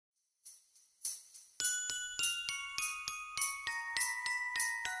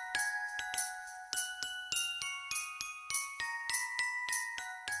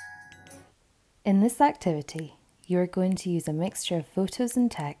In this activity, you are going to use a mixture of photos and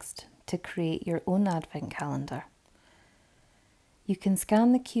text to create your own advent calendar. You can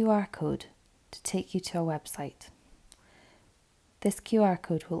scan the QR code to take you to a website. This QR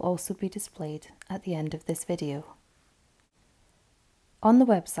code will also be displayed at the end of this video. On the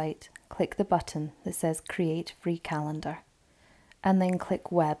website, click the button that says Create Free Calendar and then click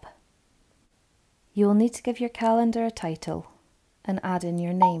Web. You will need to give your calendar a title and add in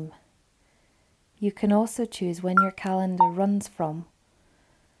your name. You can also choose when your calendar runs from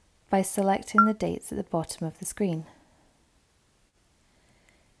by selecting the dates at the bottom of the screen.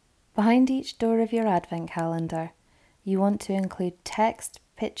 Behind each door of your advent calendar, you want to include text,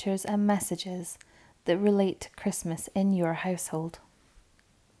 pictures and messages that relate to Christmas in your household.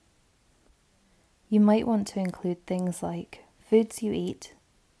 You might want to include things like foods you eat,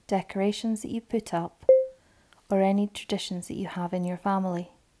 decorations that you put up, or any traditions that you have in your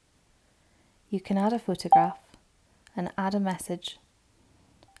family. You can add a photograph and add a message,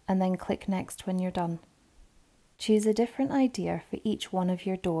 and then click Next when you're done. Choose a different idea for each one of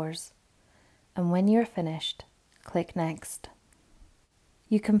your doors, and when you're finished, click Next.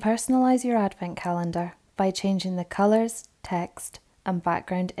 You can personalise your advent calendar by changing the colours, text and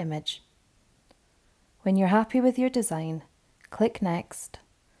background image. When you're happy with your design, click Next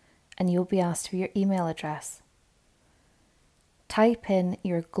and you'll be asked for your email address. Type in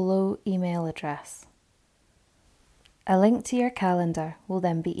your Glow email address. A link to your calendar will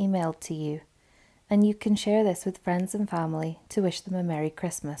then be emailed to you, and you can share this with friends and family to wish them a Merry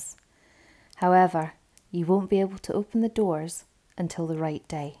Christmas. However, you won't be able to open the doors until the right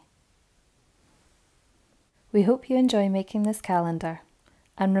day. We hope you enjoy making this calendar,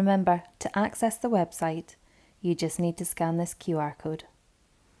 and remember, to access the website, you just need to scan this QR code.